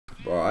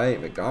Bro, I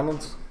ate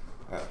McDonald's.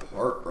 I have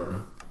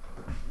heartburn.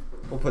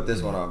 We'll put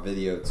this one on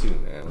video too,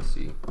 man. Let's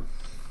see.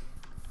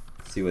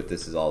 See what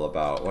this is all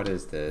about. What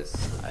is this?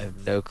 I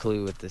have no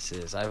clue what this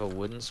is. I have a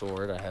wooden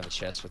sword. I have a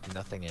chest with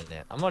nothing in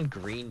it. I'm on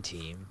green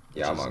team, which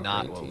Yeah, I'm is on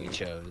not green what team. we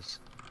chose.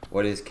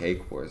 What is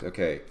Cake Wars?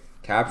 Okay.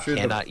 Capture the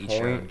Cannot eat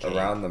your own point cake.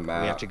 around the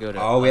map. We have to go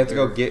to oh, we have to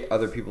go other- get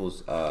other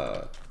people's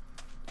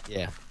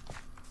Yeah.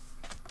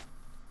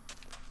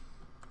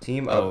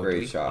 team Oh, do upgrade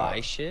we shop.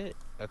 buy shit?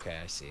 Okay,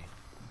 I see.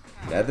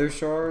 Nether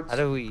shards? How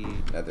do we?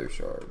 Nether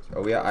shards.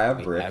 Oh yeah, I have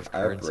We brick. have I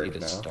have currency brick to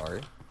now.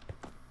 start.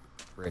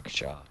 Brick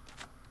shop.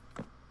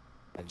 I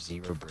have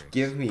 0 bricks.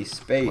 Give me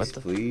space, What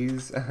the-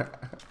 please.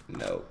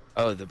 No.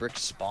 Oh, the brick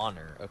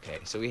spawner. Okay,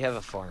 so we have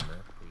a farmer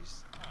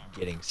who's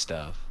getting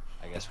stuff.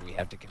 I guess we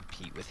have to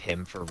compete with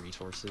him for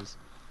resources.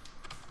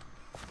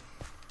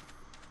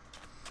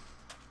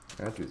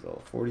 Andrew's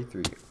level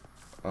 43.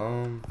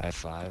 I have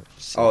 5.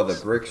 6. Oh, the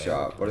brick Okay,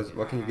 shop.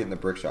 What can you get in the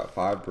brick shop?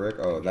 5 brick.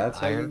 Oh, that's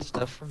how iron you...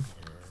 stuff from him.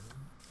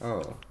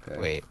 Oh, okay.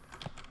 Wait,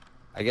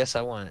 I guess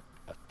I want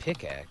a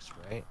pickaxe,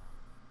 right?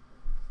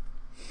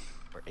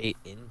 Or 8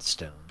 in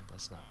stone.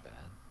 That's not bad.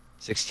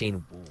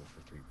 16 wool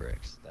for 3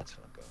 bricks. That's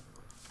what I'm going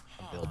with.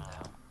 I'm building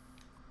now.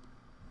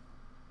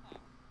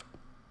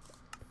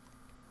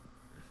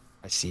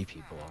 I see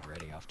people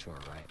already off to our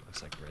right.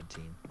 Looks like red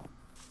team.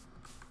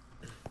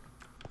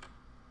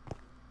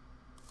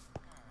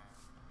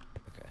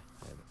 Okay,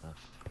 I have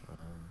enough.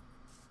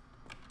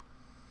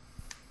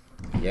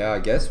 Yeah, I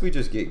guess we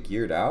just get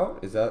geared out.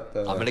 Is that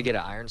the... I'm gonna get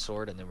an iron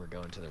sword, and then we're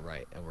going to the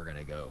right, and we're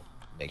gonna go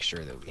make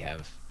sure that we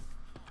have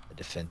a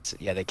defense.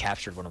 Yeah, they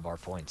captured one of our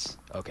points.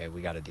 Okay,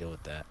 we got to deal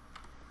with that.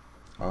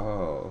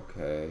 Oh,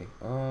 okay.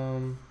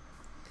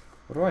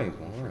 What do I For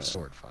want?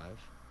 sword 5.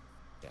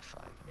 Yeah,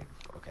 5.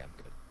 Okay, I'm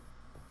good.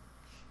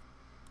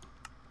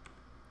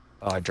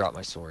 Oh, I dropped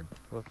my sword.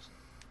 Whoops.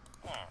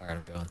 Alright,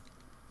 I'm going.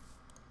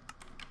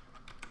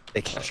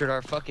 They captured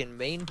our fucking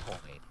main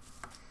point.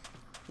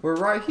 We're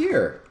right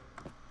here.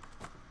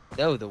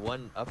 No, the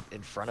one up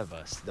in front of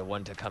us. The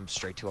one to come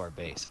straight to our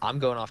base. I'm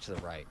going off to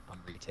the right. I'm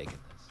retaking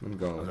this. I'm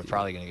going with you.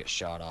 probably gonna get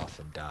shot off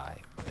and die,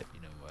 but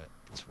you know what?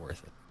 It's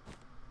worth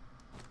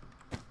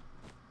it.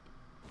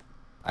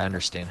 I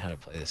understand how to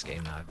play this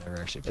game now. I've never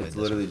actually played It's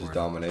this literally before. just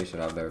domination.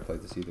 I've never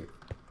played this either.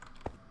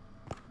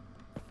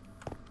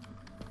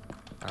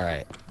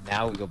 Alright,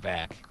 now we go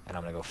back, and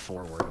I'm gonna go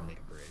forward and make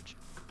a bridge.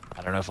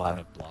 I don't know if I'll have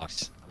enough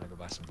blocks. I'm gonna go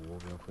buy some wool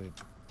real quick.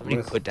 Somebody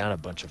What is- put down a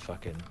bunch of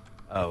fucking...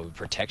 Oh,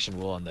 protection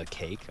wool on the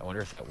cake? I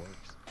wonder if that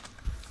works.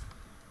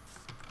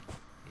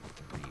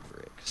 Need 3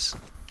 bricks.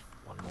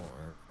 1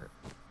 more.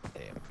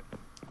 Damn.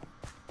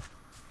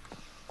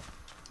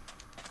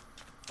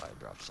 I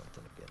dropped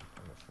something again.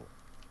 I'm a fool.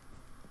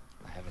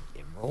 I have an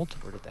emerald?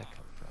 Where did that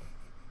come from?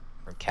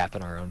 From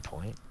capping our own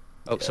point?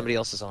 Oh, Yeah. somebody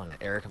else is on it.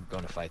 Eric, I'm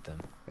going to fight them.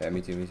 Yeah, me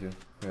too, me too.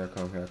 Here I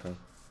come, here I come.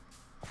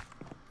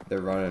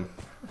 They're running.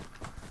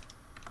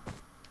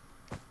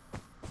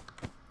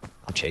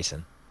 I'm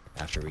chasing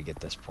after we get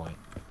this point.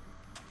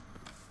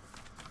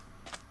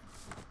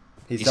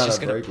 He's He's trying just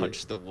to gonna break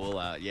punch it. the wool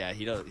out. Yeah,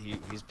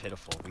 he's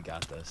pitiful. We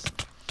got this.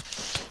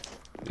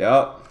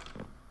 Yup.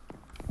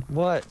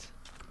 What?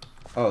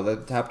 Oh,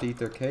 they have to eat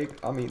their cake?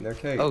 I'm eating their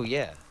cake. Oh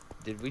yeah.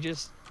 Did we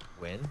just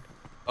win?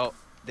 Oh,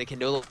 they can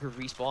no longer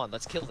respawn.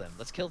 Let's kill them.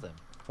 Let's kill them.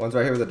 One's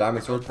right here with a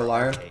diamond sword, full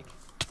iron. Cake.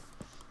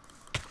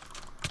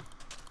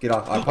 Get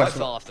off. I I punched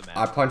fell one. off the map.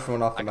 I punched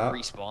one off I the can map.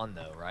 respawn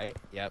though, right?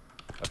 Yep.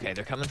 Okay,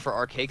 they're coming for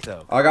our cake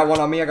though. I got one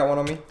on me. I got one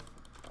on me.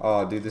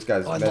 Oh, dude, this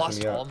guy's Oh, I messing lost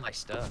me all up. my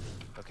stuff.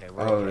 Okay,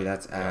 we're Oh, okay.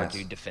 that's Our ass.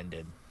 dude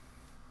defended.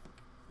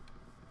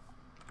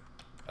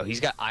 Oh, he's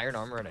got iron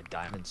armor and a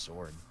diamond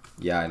sword.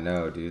 Yeah, I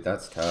know, dude.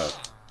 That's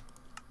tough.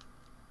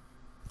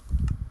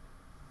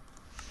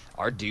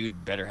 Our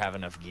dude better have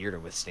enough gear to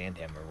withstand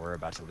him, or we're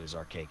about to lose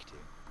our cake too.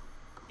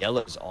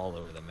 Yellow's all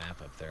over the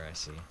map up there. I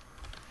see.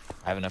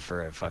 I have enough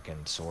for a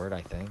fucking sword,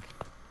 I think.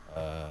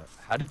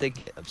 How did they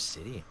get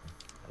obsidian?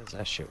 How does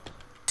that shit work?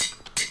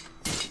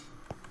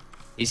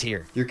 He's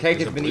here. Your cake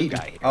There's has a been blue eaten.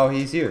 guy here. Oh,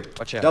 he's here.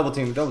 Watch out. Double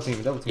team, double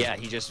team, double team. Yeah,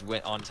 he just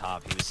went on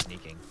top. He was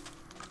sneaking.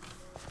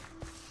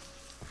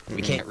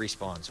 We Mhm. can't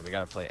respawn, so we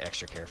gotta play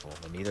extra careful.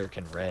 But neither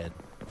can red.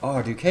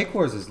 Oh, dude, Cake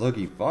Wars is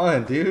looking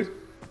fun, dude.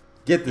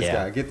 Get this Yeah.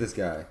 guy, get this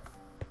guy.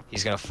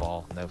 He's gonna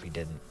fall. No, he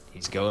didn't.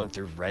 He's going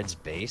through red's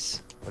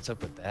base. What's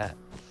up with that?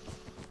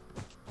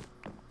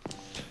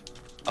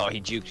 Oh,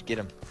 he juked. Get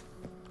him.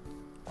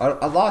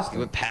 I lost He him.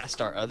 went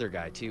past our other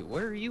guy too.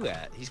 Where are you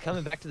at? He's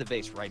coming back to the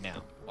base right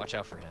now. Watch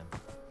out for him.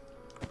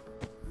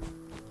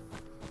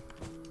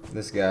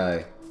 This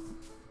guy.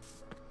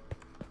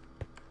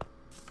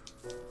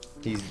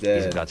 He's He's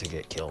dead. about to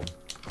get killed.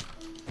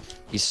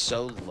 He's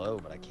so low,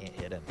 but I can't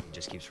hit him. He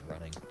just keeps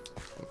running.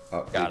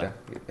 Oh, Got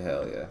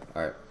hell yeah.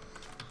 Alright.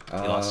 He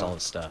lost all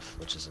his stuff,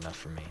 which is enough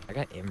for me. I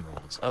got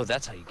emeralds. Oh,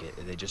 that's how you get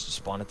it. They just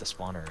spawn at the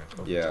spawner.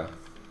 Yeah.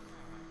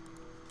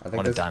 I I think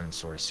want a that's... diamond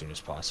sword as soon as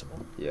possible.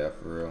 Yeah,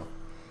 for real.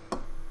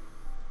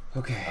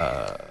 Okay.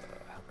 How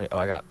many- oh,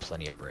 I got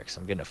plenty of bricks.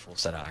 I'm getting a full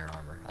set of iron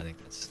armor. I think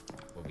that's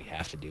what we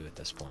have to do at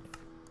this point.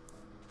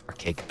 Our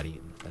cake got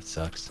eaten. That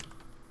sucks.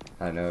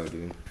 I know,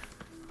 dude.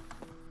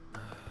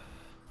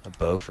 A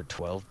bow for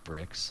 12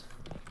 bricks.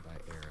 You can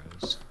buy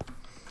arrows.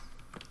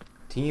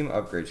 Team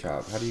upgrade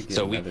shop. How do you get?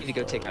 So we need to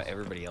go take out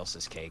everybody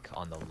else's cake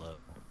on the low.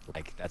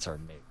 Like that's our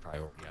main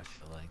priority. I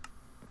feel like.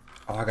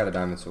 Oh, I got a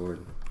diamond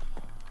sword.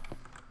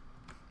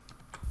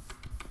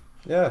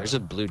 Yeah. There's a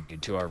blue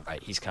dude to our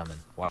right. He's coming.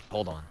 Wow,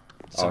 hold on.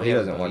 Oh, he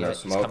doesn't want no he's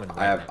smoke. coming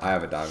I right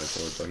have a diamond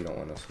sword, but he don't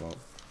want no smoke.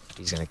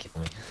 He's gonna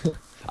kill me.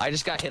 I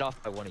just got hit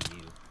off by one of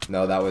you.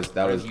 No, that was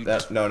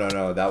just...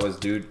 no. That was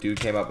dude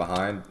came up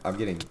behind.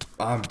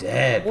 I'm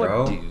dead, what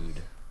bro.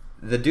 Dude?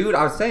 The dude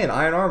I was saying,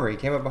 iron armor, he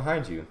came up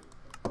behind you.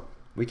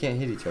 We can't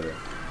hit each other.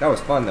 That was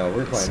fun though.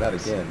 We're playing that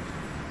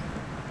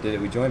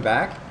again. We join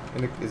back?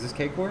 Is this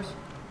cake course?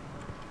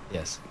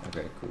 Yes.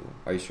 Okay, cool.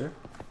 Are you sure?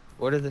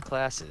 What are the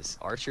classes?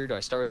 Archer? Do I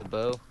start with a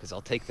bow? Because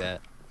I'll take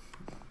that.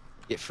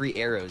 Get free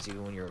arrows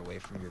even when you're away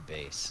from your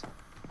base.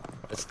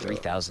 That's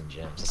 3,000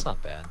 gems. That's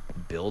not bad.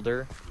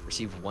 Builder.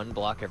 Receive 1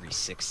 block every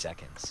 6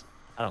 seconds.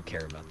 I don't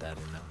care about that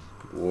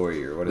enough.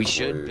 Warrior. What is we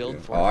should warrior build.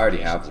 Oh, I already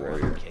have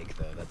around warrior. Cake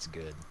though. That's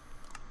good.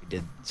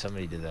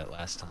 Somebody did that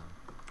last time.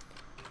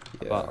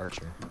 Yeah. About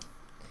Archer.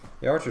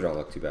 Yeah, Archer don't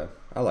look too bad.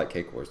 I like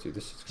cake wars, dude.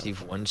 This is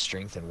Receive 1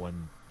 strength and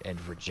 1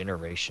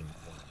 regeneration.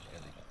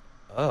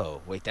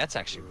 Oh wait, that's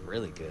actually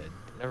really good.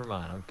 Never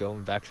mind. I'm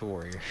going back to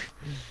warrior.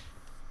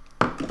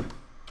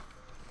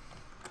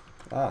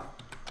 Ah.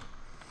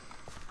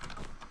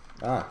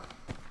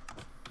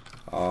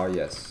 Oh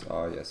yes.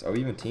 Oh yes. Oh, we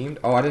even teamed.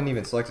 Oh, I didn't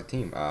even select a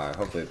team.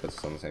 Hopefully it puts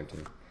us on the same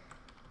team.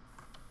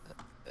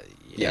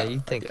 Yeah,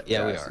 you think?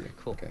 Yeah, we are.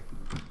 Cool. Okay.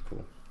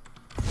 Cool.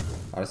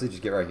 Honestly,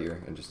 just get right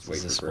here and just wait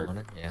for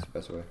spawner. Yeah. That's the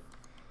best way.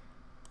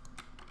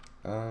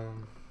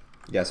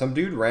 Yeah, some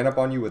dude ran up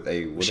on you with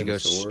a wooden sword. We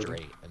should sword. go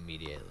straight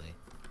immediately.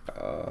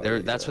 Yeah.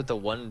 That's what the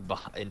one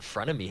in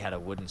front of me had a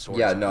wooden sword.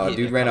 Yeah, so no, he hit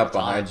dude me a ran up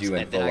couple behind times, you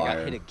in and then full I got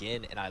iron. hit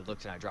again, and I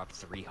looked and I dropped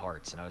 3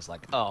 hearts, and I was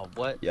like, oh,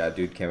 what? Yeah,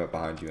 dude came up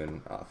behind you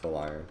in full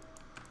iron.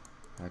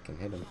 I can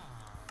hit him.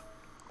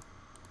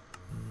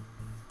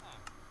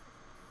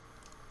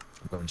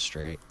 I'm going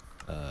straight.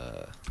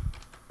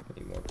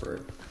 Need more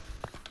brick.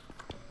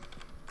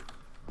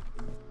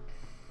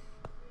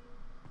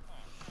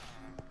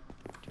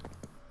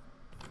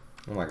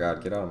 Oh my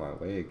god, get out of my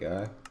way,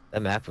 guy.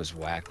 That map was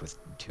whack with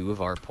 2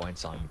 of our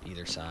points on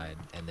either side,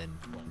 and then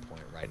 1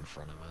 point right in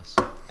front of us,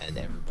 and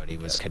everybody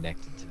was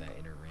connected to that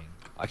inner ring.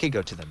 I could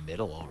go to the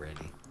middle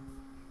already.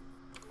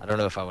 I don't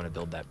know if I want to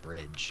build that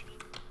bridge,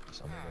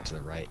 so I'm gonna go to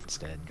the right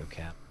instead and go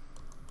cap.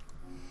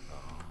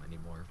 Oh, I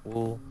need more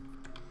wool.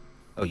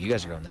 Oh, you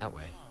guys are going that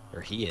way,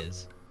 or he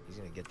is. He's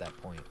gonna get that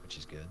point, which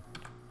is good.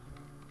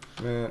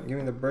 Man, give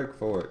me the brick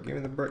for it. Give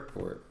me the brick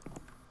for it.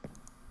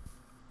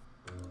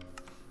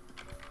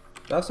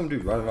 That's some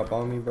dude running up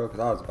on me, bro, because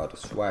I was about to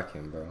swack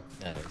him, bro.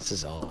 No, this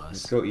is all us.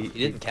 Let's go eat. He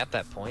didn't cap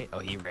that point? Oh,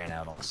 he ran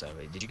out also.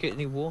 Wait, did you get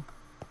any wool?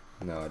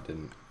 No, I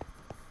didn't.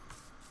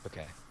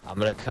 Okay. I'm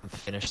gonna come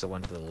finish the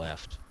one to the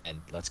left,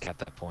 and let's cap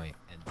that point,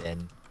 and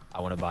then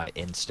I want to buy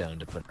in stone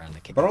to put around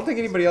the cave. But I don't think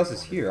anybody else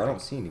is here. I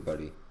don't see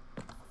anybody.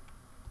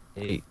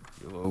 Hey,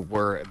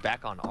 we're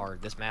back on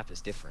this map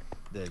is different.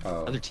 The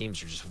Oh. other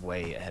teams are just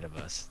way ahead of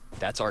us.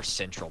 That's our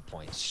central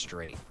point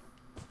straight.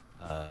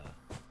 Oh,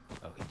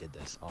 he did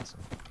this.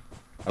 Awesome.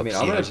 I mean, see,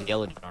 I'm gonna... there's a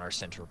yellow on our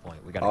central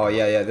point. We gotta Oh, go.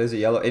 yeah, there's a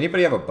yellow.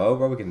 Anybody have a bow,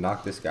 bro? We can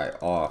knock this guy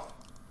off.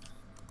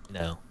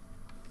 No.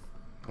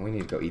 We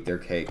need to go eat their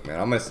cake, man.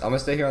 I'm gonna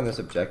stay here on this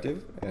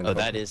objective. And Oh,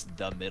 that is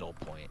the middle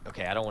point.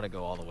 Okay, I don't want to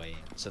go all the way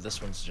in. So this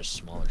one's just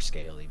smaller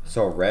scale even.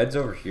 So red's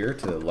over here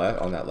to the left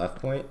on that left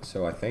point.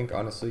 So I think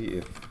honestly,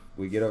 if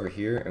we get over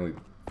here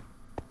and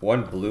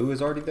one blue is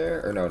already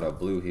there, or no,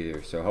 blue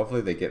here. So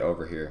hopefully they get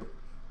over here.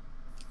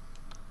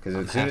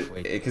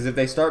 Because if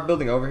they start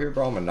building over here,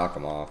 bro, I'm gonna knock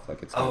them off.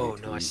 Like it's. Oh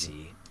no, I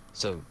see.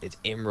 So it's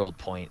emerald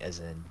point, as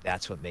in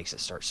that's what makes it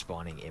start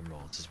spawning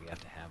emeralds. Is we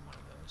have to have one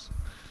of those.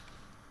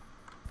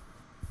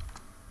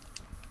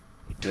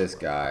 This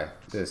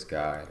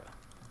guy.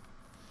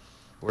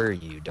 Where are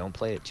you? Don't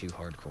play it too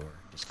hardcore.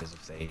 Just because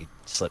if they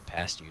slip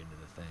past you into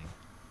the thing,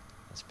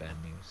 that's bad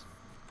news.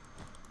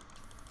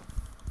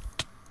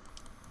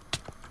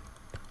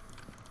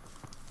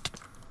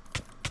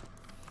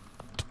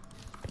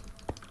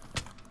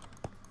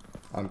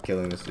 I'm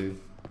killing this dude.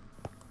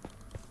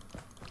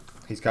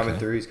 He's coming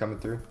through. He's coming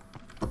through.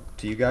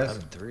 To you guys.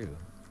 Coming through.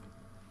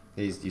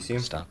 You see him?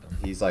 Stop him.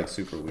 He's like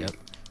super weak. Yep.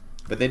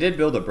 But they did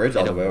build a bridge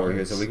all the way over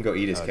here, so we can go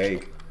eat his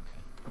cake.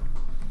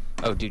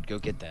 Oh, dude, go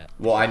get that.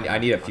 Well, I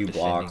need a few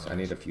blocks. defending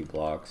I need a few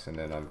blocks, and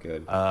then I'm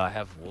good. I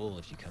have wool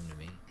if you come to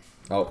me.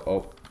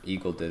 Oh,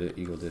 Eagle did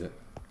it.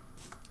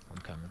 I'm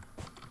coming.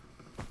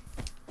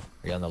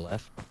 Are you on the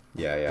left?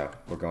 Yeah.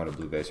 We're going to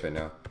blue base right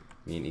now.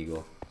 Me and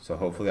Eagle. So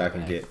hopefully I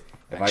can get.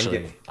 If I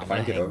I'm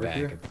can get over back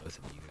here. if both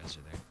of you guys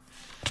are there.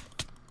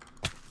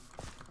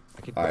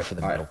 I could All go right. for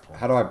the middle point.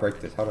 How do I break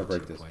this? Not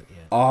quite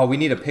yet. Oh, we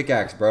need a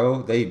pickaxe,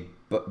 bro. They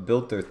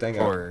built their thing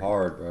up Or-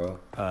 hard, bro.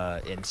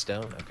 In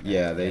stone? Okay.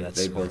 Yeah, they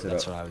that's built smart. it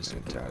That's up. what I was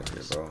doing. Get out of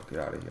here, bro. Get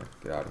out of here.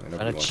 Found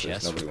Nobody a wants this.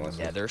 chest Nobody with wants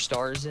this. nether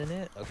stars in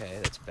it? Okay,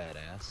 that's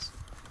badass.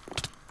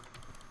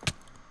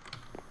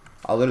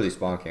 I'll literally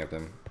spawn camp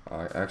them.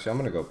 Actually, I'm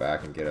gonna go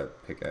back and get a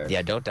pickaxe.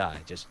 Yeah, don't die.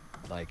 Just,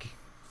 like,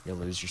 you'll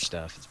lose your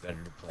stuff. It's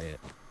better to play it.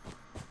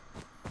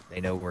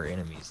 They know we're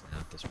enemies now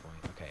at this point.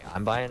 Okay,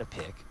 I'm buying a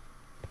pick.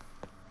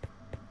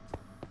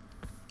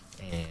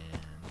 And...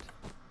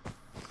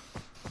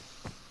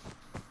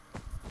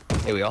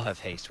 Hey, we all have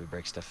haste. We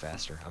break stuff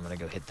faster. I'm gonna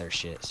go hit their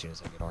shit as soon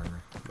as I get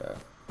armor. Yeah.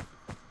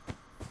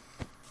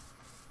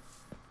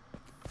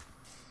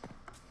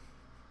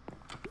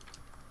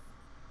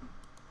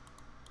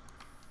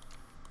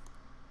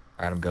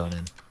 Alright, I'm going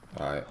in.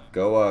 Alright.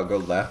 Go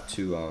left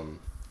to,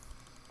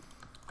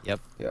 Yep.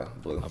 Yeah,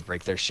 blue. I'll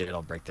break their shit.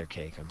 I'll break their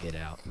cake. I'll get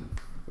out.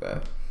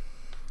 Bet.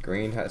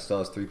 Green still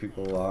has 3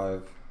 people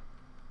alive.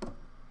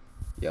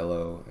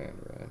 Yellow and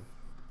red.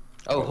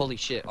 Oh, holy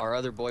shit. Our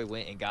other boy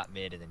went and got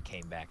mid and then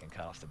came back and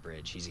cut off the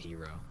bridge. He's a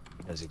hero.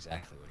 He knows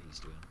exactly what he's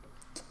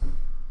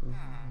doing.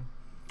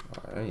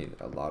 Alright, I need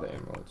a lot of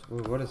emeralds.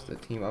 Ooh, what is the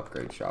team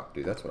upgrade shop,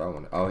 dude? That's what I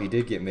want. Oh, he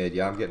did get mid.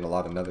 Yeah, I'm getting a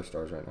lot of nether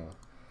stars right now.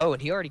 Oh,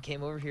 and he already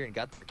came over here and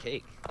got the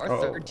cake. Our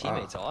third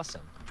teammate's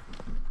awesome.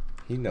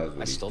 He knows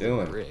what he's stole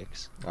doing. The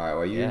bricks. Alright,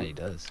 while you Yeah, he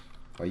does.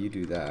 While you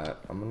do that,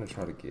 I'm gonna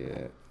try to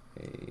get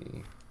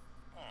a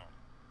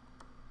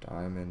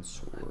diamond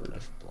sword.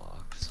 Enough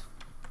blocks.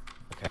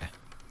 Okay.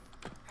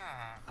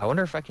 I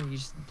wonder if I can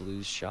use the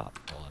blue's shop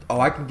on. Oh,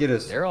 I can get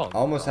us. They're all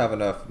almost have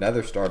enough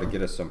nether star to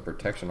get us some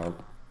protection on.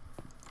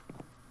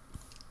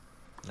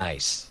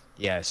 Nice.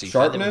 Yeah, so you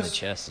found them in the Sharpness?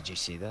 chest. Did you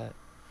see that?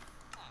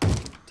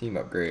 Team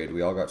upgrade.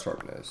 We all got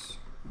sharpness.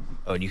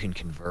 Oh, and you can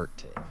convert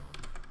to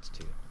emeralds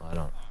too. Well, I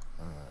don't.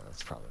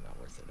 That's probably not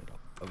worth it at all.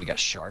 Oh, we got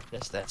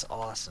sharpness. That's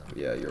awesome.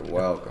 Yeah, you're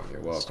welcome. You're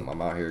welcome.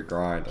 I'm out here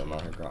grinding. I'm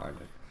out here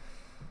grinding.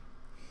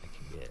 I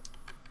can get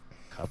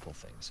a couple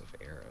things of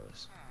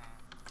arrows.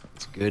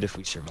 It's good if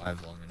we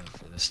survive long enough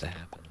for this to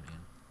happen, man.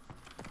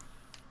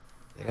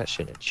 They got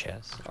shit in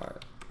chests.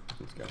 Alright,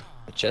 let's go.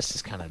 The chest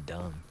is kind of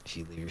dumb if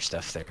you leave your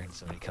stuff there and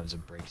somebody comes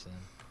and breaks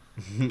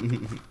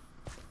in.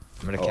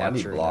 I'm gonna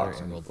capture another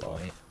emerald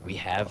point. We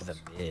have the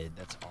mid.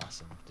 That's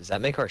awesome. Does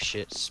that make our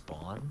shit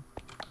spawn?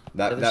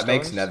 That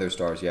makes nether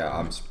stars.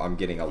 Yeah, I'm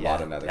getting a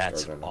lot of nether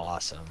that's stars right now.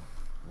 awesome.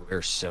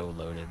 We're so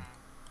loaded.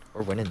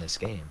 We're winning this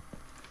game.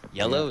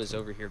 Yellow is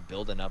over here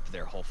building up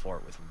their whole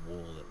fort with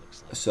wool. It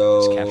looks like.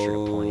 Just captured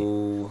a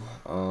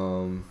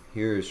point.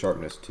 Here is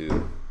sharpness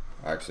 2.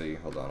 Actually,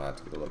 hold on. I have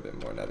to get a little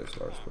bit more nether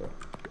stars, bro.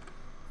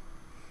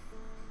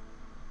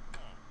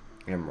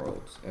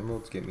 Emeralds.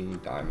 Emeralds get me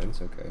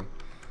diamonds. Okay.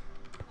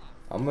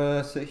 I'm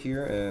gonna sit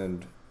here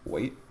and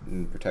wait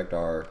and protect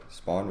our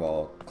spawn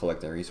while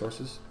collecting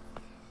resources.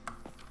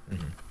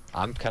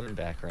 I'm coming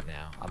back right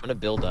now. I'm gonna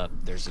build up.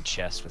 There's a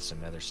chest with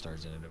some nether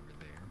stars in it over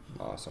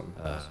there. Awesome.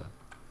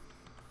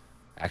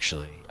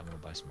 Actually, I'm gonna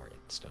buy some more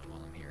stone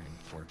while I'm here and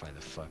fortify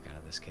the fuck out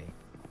of this cake.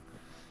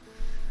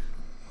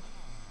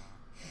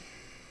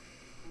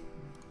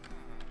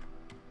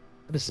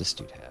 What does this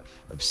dude have?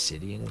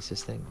 Obsidian is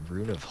his thing?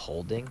 Rune of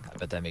holding? I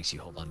bet that makes you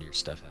hold on to your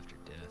stuff after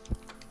death.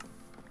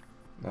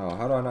 No,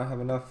 how do I not have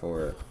enough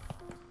for it?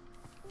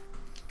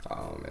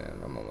 Oh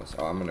man, I'm almost.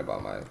 Oh, I'm gonna buy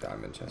my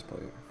diamond chest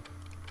plate.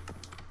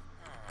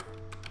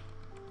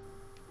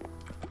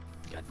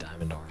 You got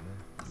diamond armor.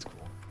 That's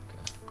cool.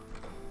 Okay.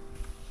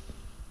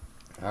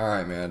 All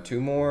right, man. Two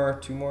more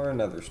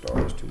nether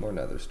stars. 2 more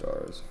nether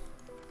stars.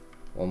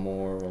 One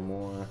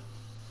more.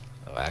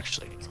 Oh,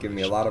 actually. It's giving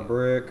me a lot of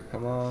brick.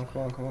 Come on.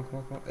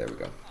 There we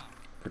go.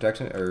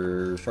 Protection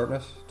or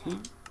sharpness 2.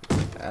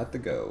 At the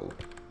go.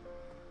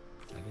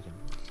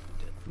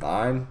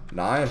 9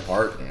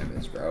 heart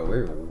damage, bro.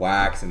 We're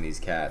waxing these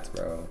cats,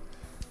 bro.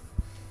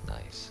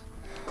 Nice.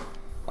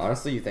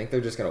 Honestly, you think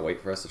they're just gonna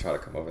wait for us to try to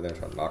come over there and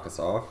try to knock us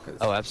off?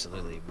 Oh,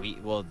 absolutely.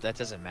 Well, that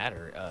doesn't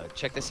matter.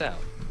 Check this out.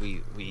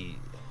 We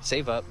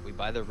save up. We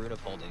buy the Rune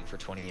of Holding for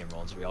 20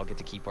 emeralds. We all get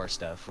to keep our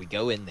stuff. We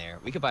go in there.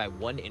 We could buy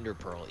 1 ender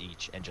pearl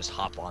each and just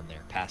hop on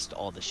there past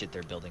all the shit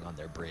they're building on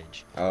their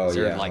bridge. Oh,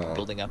 they're yeah. like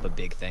building up a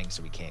big thing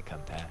so we can't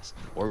come past.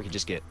 Or we could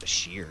just get the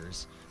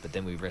shears, but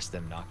then we risk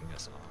them knocking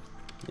us off.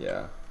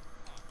 Yeah.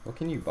 What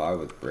can you buy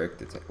with brick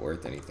that's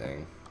worth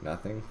anything?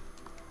 Nothing?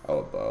 Oh,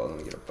 a bow. Let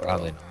me get a bow.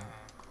 Probably not.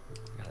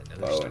 Got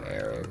another Bow star and right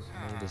arrows. there.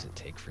 How many does it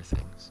take for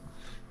things?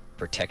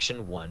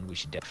 Protection 1, we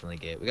should definitely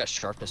get. We got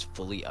sharpness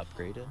fully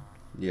upgraded.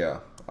 Yeah.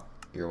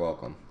 You're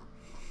welcome.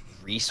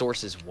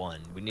 Resources 1.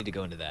 We need to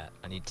go into that.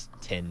 I need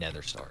 10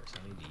 nether stars.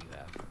 How many do you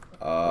have?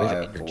 I We have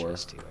have an ender 4.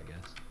 chest too, I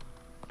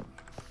guess.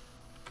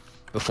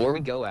 Before we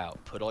go out,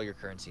 put all your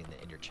currency in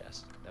the ender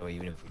chest. That way,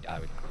 even if we die,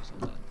 we don't lose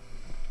all that.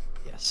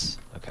 Yes.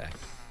 Okay.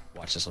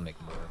 Watch, this will make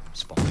more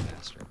spawn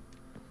faster.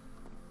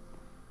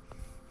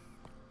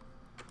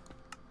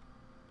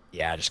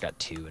 Yeah, I just got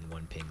 2 and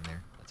 1 ping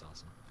there. That's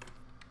awesome.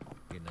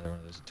 Get another one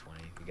of those at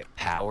 20. We get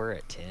power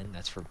at 10.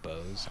 That's for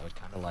bows. I would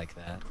kind of like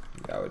that.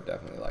 Yeah, I would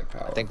definitely like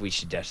power. I think we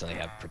should definitely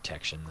have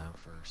protection though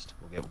first.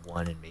 We'll get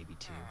 1 and maybe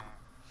 2.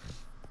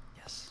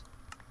 Yes.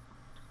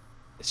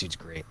 This dude's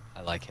great.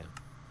 I like him.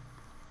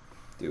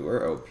 Dude,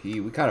 we're OP.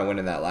 We kind of went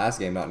in that last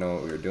game not knowing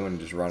what we were doing and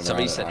just running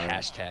Somebody around. said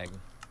hashtag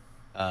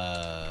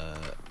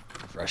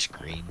rush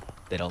green.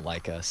 They don't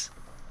like us.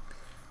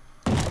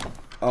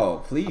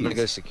 Oh, please. I'm gonna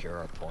go secure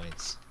our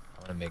points. I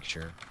want to make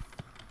sure.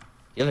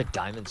 You have a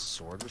diamond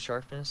sword with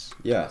sharpness?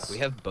 Yes. We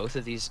have both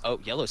of these. Oh,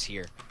 yellow's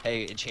here.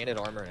 Hey, enchanted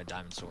armor and a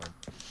diamond sword.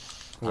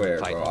 Where,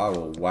 bro? I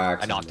will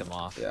wax. I knocked him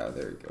off. Yeah,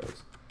 there he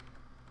goes.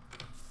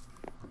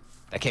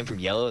 That came from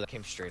yellow. That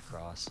came straight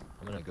across.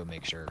 I'm gonna go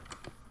make sure.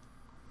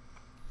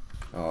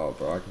 Oh,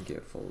 bro, I can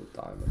get full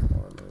diamond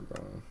armor,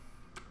 bro. I'm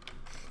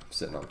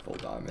sitting on full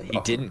diamond. He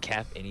didn't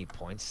cap any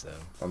points though.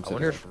 I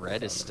wonder if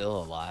red is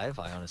still alive.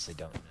 I honestly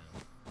don't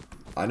know.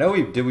 I know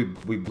we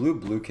blew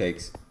blue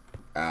cakes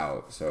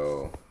out,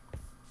 so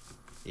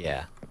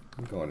yeah.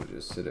 I'm going to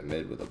just sit at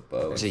mid with a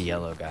bow. There's a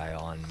yellow guy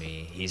on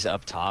me. He's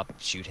up top.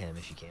 Shoot him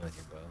if you can with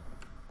your bow.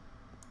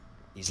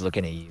 He's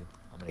looking at you.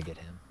 I'm gonna get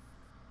him.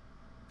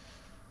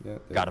 Yeah,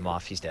 got him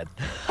off. He's dead.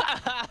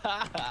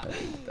 That's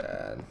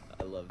bad.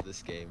 I love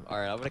this game. All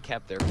right, I'm gonna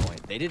cap their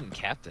point. They didn't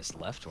cap this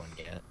left one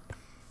yet.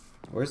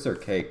 Where's their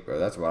cake, bro?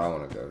 That's what I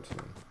want to go to.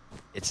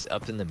 It's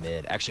up in the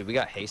mid. Actually, we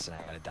got haste and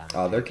I got a diamond.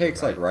 Oh, their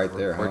cake's like right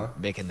there, huh? We're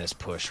making this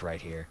push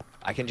right here.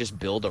 I can just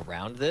build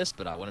around this,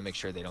 but I want to make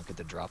sure they don't get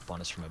the drop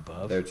on us from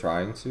above. They're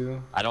trying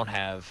to. I don't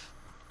have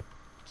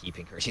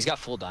keeping curse. He's got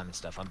full diamond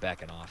stuff. I'm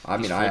backing off. I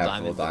mean, I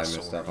have full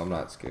diamond stuff. I'm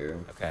not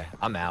scared. Okay,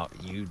 I'm out.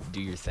 You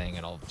do your thing,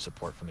 and I'll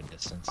support from a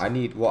distance. I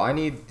need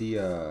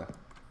the.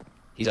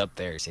 He's up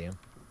there. See him?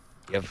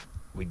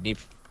 We need.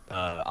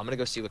 I'm gonna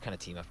go see what kind of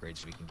team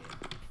upgrades we can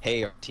get.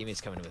 Hey, our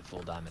teammate's coming in with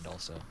full diamond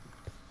also.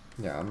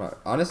 Yeah, I'm not.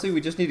 Honestly, we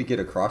just need to get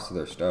across to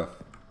their stuff.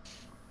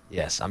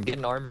 Yes, I'm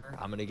getting armor.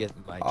 I'm gonna get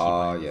my.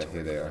 Oh yeah,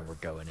 here they are. We're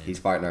going in. He's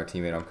fighting our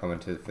teammate. I'm coming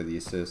for the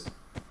assist.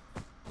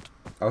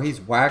 Oh,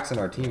 he's waxing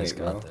our teammate,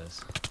 bro.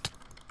 This.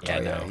 Yeah,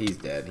 oh, no. yeah, he's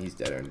dead. He's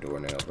dead in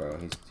doornail, bro.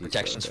 He's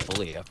Protection's so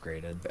fully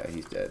upgraded. Yeah,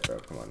 he's dead, bro.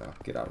 Come on now,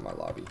 get out of my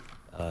lobby.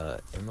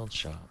 Emerald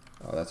shop.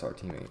 Oh, that's our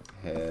teammate.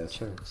 Yes,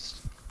 sir.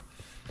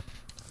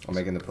 I'm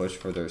making the push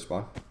for their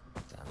spawn.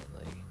 Diamond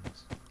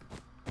leggings.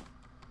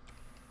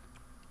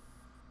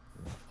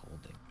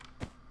 Holding.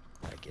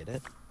 Did I get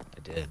it? I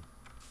did.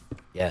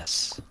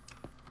 Yes.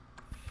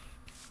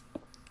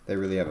 They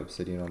really have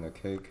obsidian on their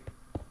cake.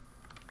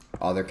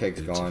 Oh, their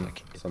cake's gone.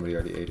 Somebody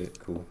already ate it.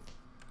 Cool.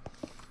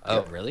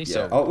 Oh, really? Yeah.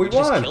 So oh, we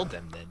just won. killed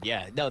them then.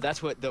 Yeah. No,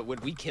 that's what when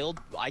we killed.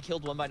 I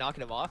killed one by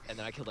knocking him off, and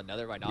then I killed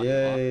another by knocking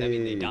him off. I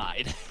mean, they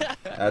died.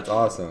 That's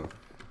awesome.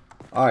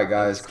 All right,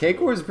 guys. Cake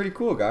Wars is pretty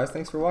cool, guys.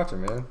 Thanks for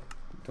watching, man.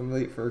 Don't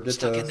forget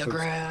to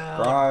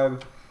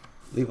subscribe,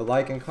 leave a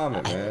like and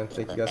comment, man.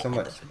 Thank you guys so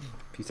much.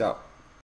 Peace out.